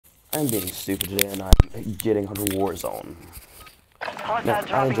I'm being stupid today and I'm getting onto Warzone. No,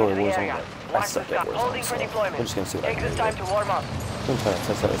 I enjoy Warzone, but I suck at Warzone, so I'm just gonna see what I can do. Time to warm up. I'm gonna try to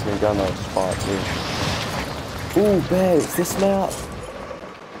test out this new gun that I just bought too. Ooh, bad, it's this map!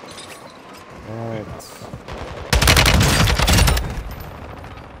 That's...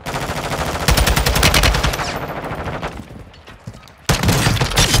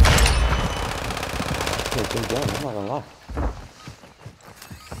 Good gun, I'm not gonna lie.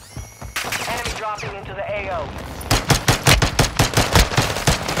 Enemy dropping into the AO.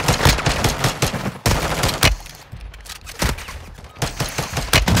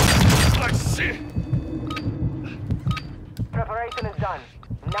 Preparation is done.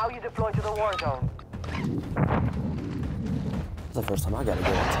 Now you deploy to the war zone. That's the first time I got a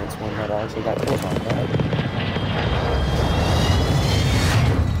good intense one that I actually got kills on that.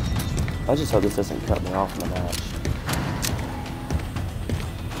 I just hope this doesn't cut me off in the match.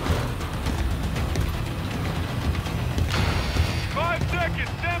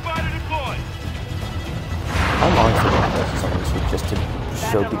 I'm honestly going to focus on this week just to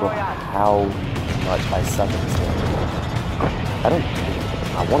show people how much I suck at this game. I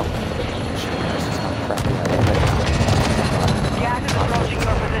want to win, but it's just how crappy I am at it. Gas is approaching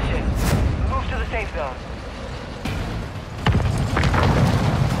your position. Move to the safe zone.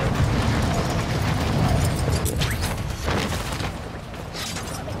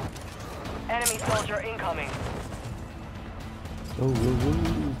 Enemy soldier incoming. Oh.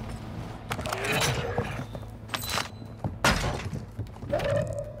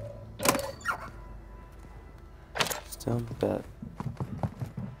 Still bet.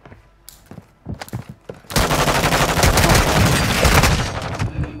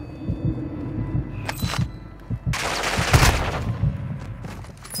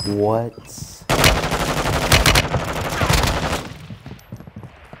 What?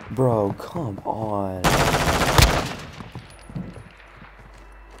 Bro, come on.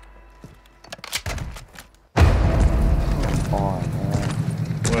 Come on, man.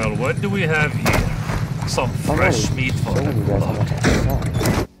 Well, what do we have here? Some fresh meat for the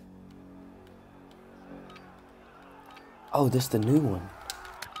blood. Oh, this is the new one.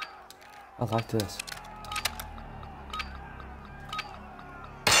 I like this.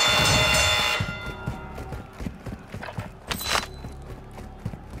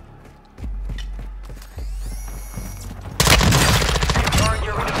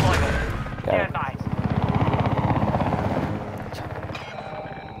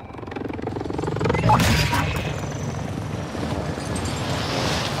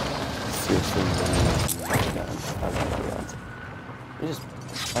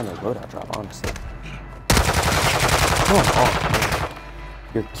 Loadout drop, honestly. Come on, man.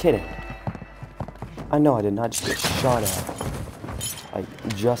 You're kidding. I know I did not just get shot at. Like,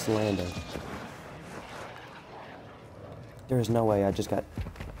 just landing. There is no way I just got...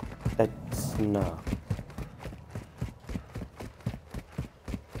 That's... no.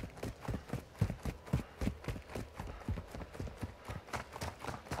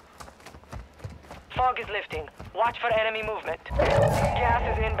 Fog is lifting. Watch for enemy movement.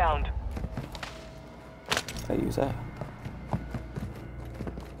 Gas is inbound. I use that.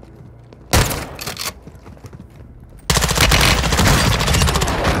 I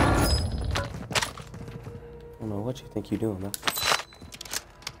don't know what you think you're doing, man.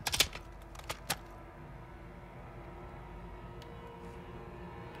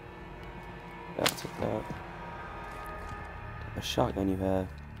 That's that. A shotgun you have.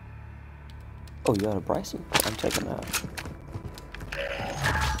 Oh, you got a Bryson? I'm taking that.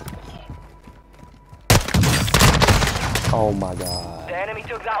 Oh my god. The enemy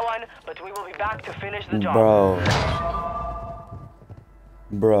took that one, but we will be back to finish the job.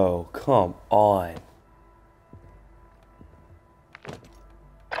 Bro, come on.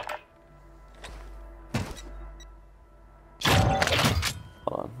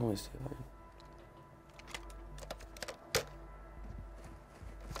 Hold on, let me see if I can...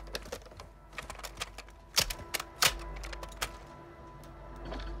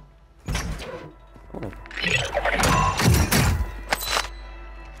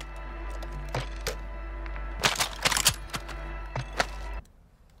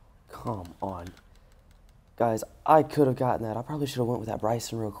 Come on. Guys, I could have gotten that. I probably should have went with that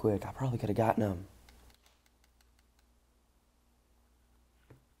Bryson real quick. I probably could have gotten him.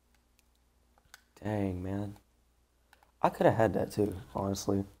 Dang, man. I could have had that too,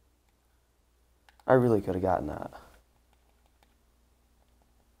 honestly. I really could have gotten that.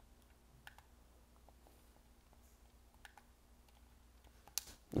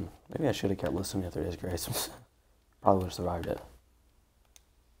 Maybe I should have kept listening to 3 Days Grace. Probably would have survived it.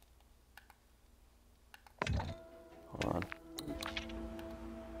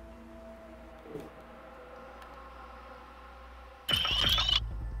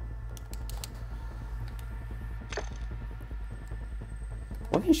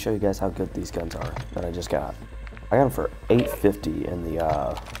 Let me show you guys how good these guns are that I just got. I got them for $8.50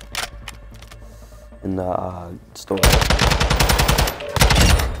 in the store.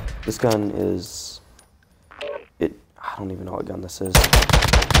 This gun is I don't even know what gun this is,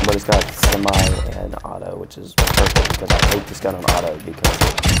 but it's got semi and auto, which is perfect because I hate this gun on auto because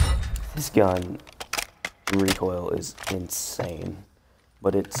this gun recoil is insane.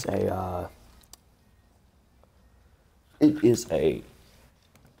 But it is a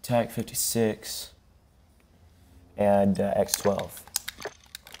TAC 56 and X12.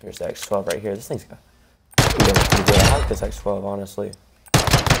 Here's the X12 right here. This thing's pretty good. I like this X12, honestly.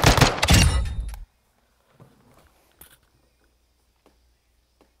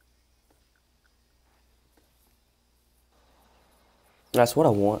 That's what I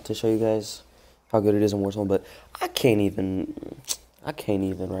want to show you guys, how good it is in Warzone, but I can't even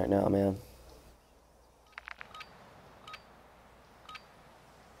right now, man.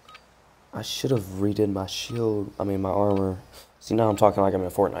 I should have redid my shield, my armor. See, now I'm talking like I'm in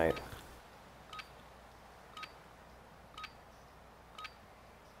Fortnite.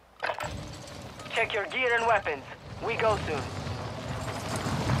 Check your gear and weapons. We go soon.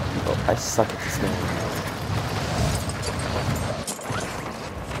 Oh, I suck at this game.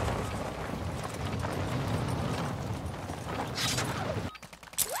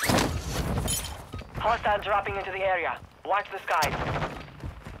 Hostiles dropping into the area. Watch the skies.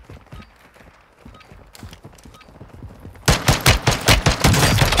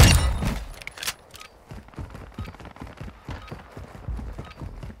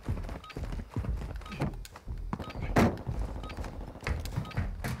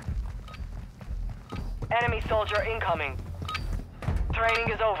 Enemy soldier incoming. Training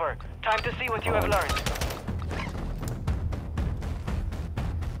is over. Time to see what you have learned.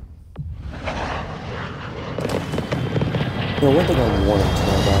 You know, one thing I wanted to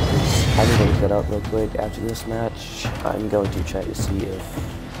know about is, I need to look that up real quick after this match. I'm going to check to see if,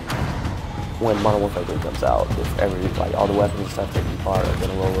 when Modern Warfare 3 comes out, if all the weapons and stuff that you bought are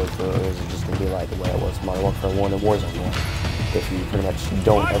going to roll over, or is it just going to be like the way it was Modern Warfare 1 and Warzone 1, if you pretty much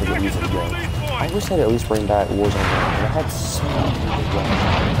don't ever get to use it again. I wish they'd at least bring back Warzone 1, and I had so many good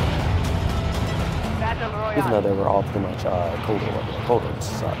ones. Even though they were all pretty much Cold War. Cold War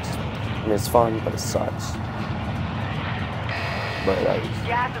sucks. It's fun, but it sucks. But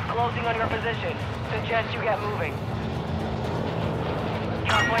gas is closing on your position. Suggest you get moving.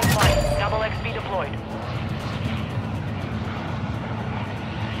 Hardpoint flight. Double XP deployed.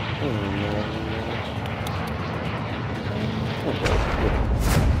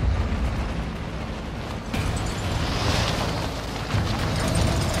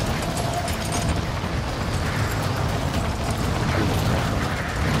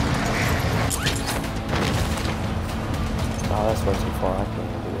 Oh, that's way too far. I can't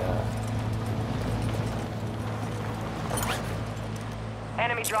even do that.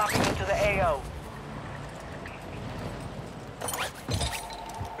 Enemy dropping into the AO.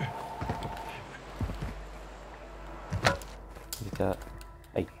 Get that.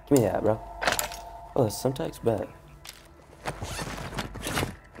 Hey, give me that, bro. Oh, that's some text bet.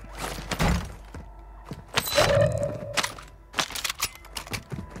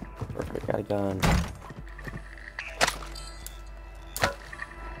 Perfect, got a gun.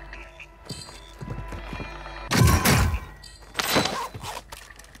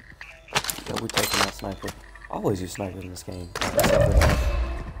 We're taking that sniper. I always use sniper in this game. Except for that.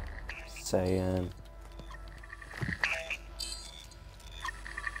 Saying.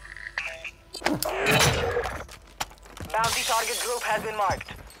 Bounty target group has been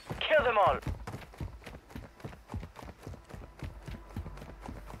marked. Kill them all.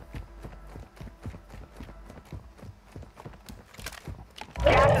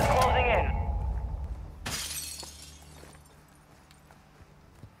 Gas is closing in.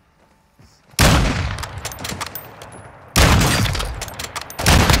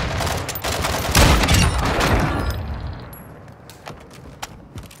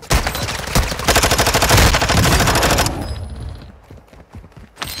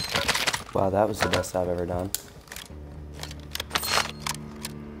 Wow, that was the best I've ever done.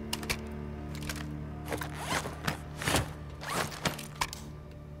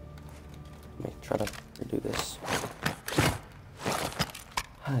 Let me try to redo this.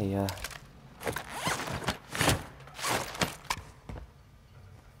 Hi,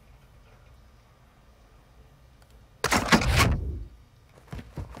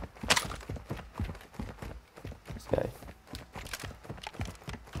 this guy.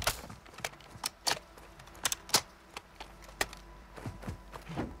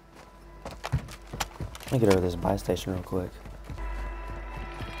 Let me get over this buy station real quick.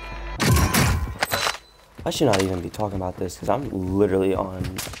 I should not even be talking about this because I'm literally on.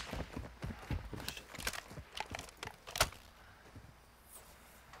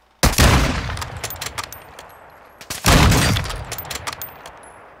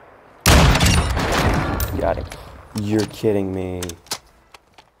 Got it. You're kidding me.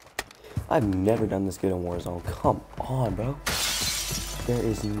 I've never done this good in Warzone. Come on, bro. There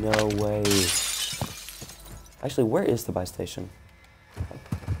is no way. Actually, where is the buy station? Oh,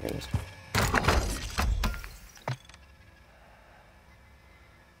 here it is.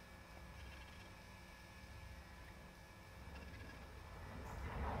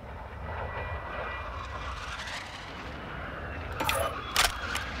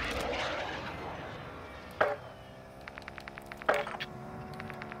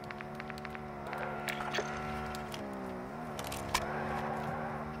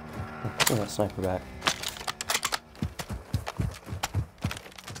 Bring that sniper back.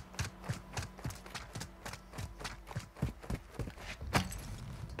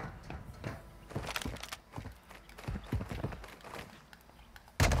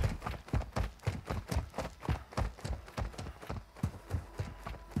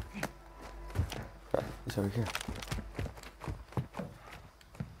 Right, he's over here.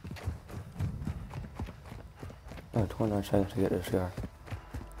 Oh, 29 seconds to get this guy.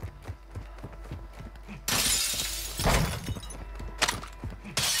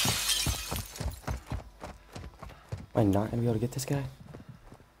 Am I not gonna be able to get this guy?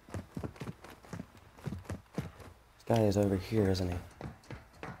 This guy is over here, isn't he?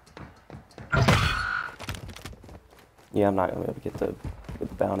 Yeah, I'm not gonna be able to get the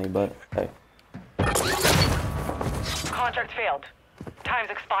bounty, but hey. Contract failed.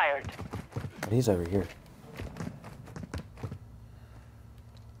 Time's expired. But he's over here.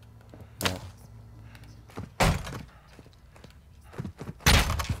 Yeah.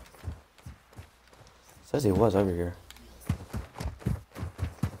 Says he was over here.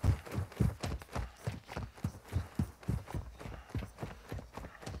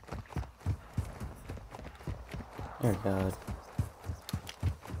 Dear God.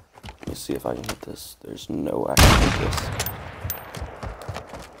 Let me see if I can hit this. There's no way I can hit this.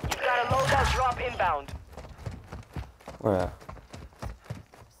 You've got a loadout drop inbound. Where at?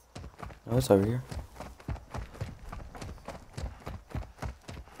 Oh, it's over here.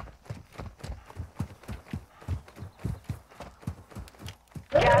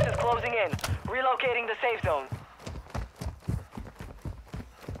 Gas is closing in. Relocating the safe zone.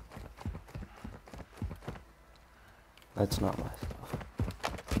 That's not my stuff.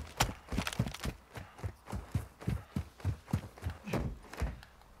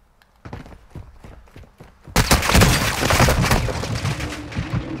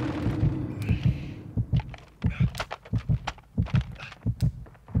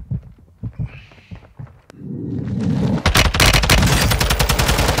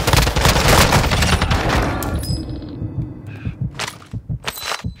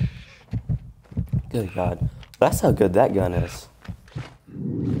 Good God. That's how good that gun is.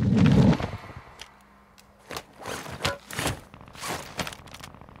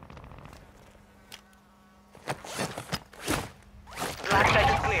 Black site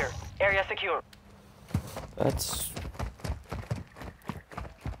is clear. Area secure. That's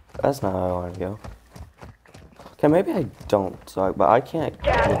not how I want to go. Okay, maybe I don't suck, but I can't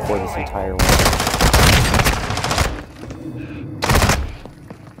record this entire one.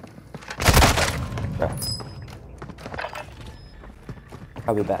 Okay.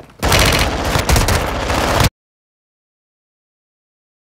 I'll be back.